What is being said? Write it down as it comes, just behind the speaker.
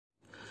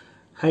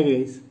Hi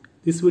guys,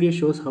 this video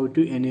shows how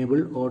to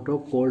enable auto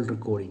call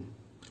recording.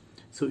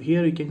 So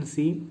here you can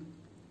see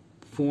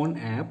phone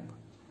app.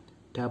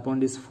 Tap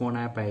on this phone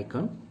app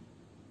icon.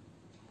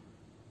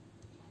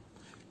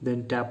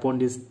 Then tap on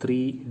these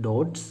three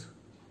dots.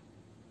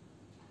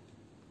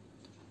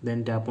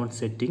 Then tap on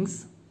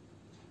settings.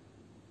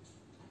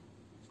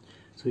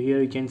 So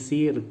here you can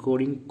see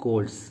recording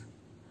calls.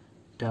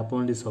 Tap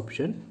on this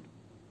option.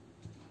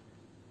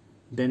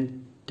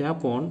 Then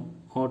tap on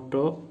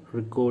auto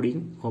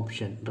recording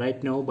option.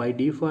 Right now by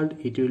default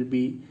it will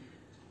be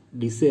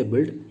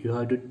disabled. You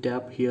have to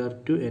tap here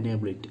to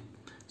enable it.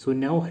 So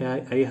now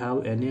I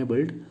have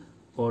enabled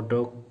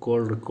auto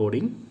call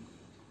recording.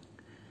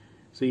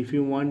 So if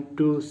you want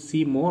to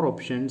see more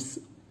options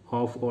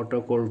of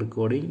auto call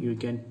recording, you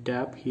can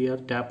tap here,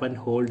 tap and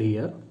hold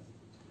here.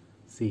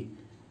 See,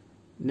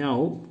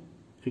 now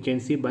you can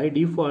see by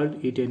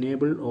default it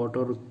enabled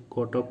auto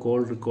call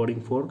recording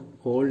for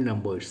all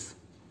numbers.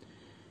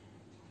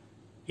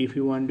 If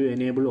you want to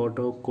enable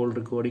auto call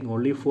recording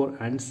only for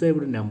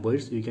unsaved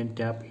numbers, you can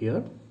tap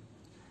here.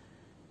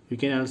 You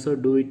can also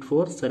do it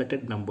for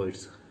selected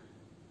numbers.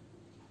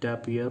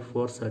 Tap here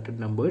for selected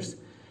numbers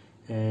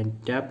and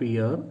tap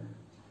here.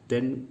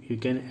 Then you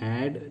can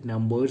add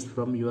numbers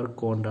from your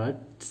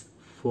contacts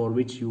for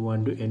which you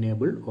want to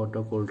enable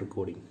auto call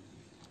recording.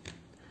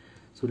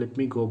 So let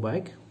me go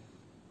back.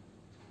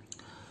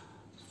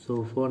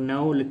 So for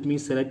now let me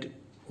select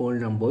all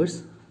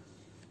numbers.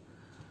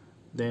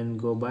 Then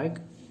go back.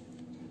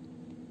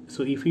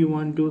 So if you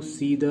want to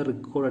see the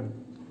recorded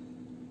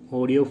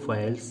audio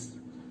files,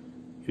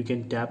 you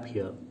can tap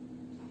here.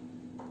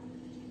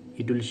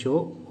 It will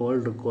show all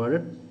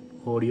recorded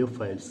audio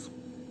files.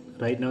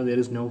 Right now there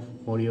is no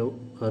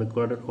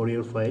recorded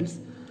audio files.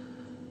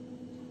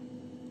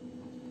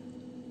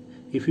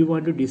 If you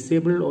want to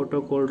disable auto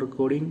call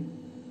recording,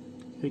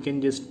 you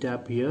can just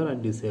tap here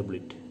and disable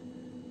it.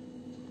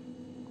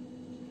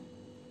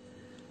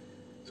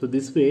 So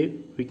this way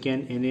we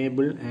can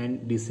enable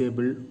and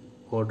disable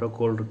auto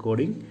call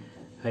recording.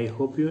 I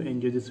hope you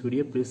enjoy this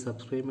video. Please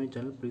subscribe my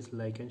channel. Please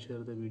like and share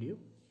the video.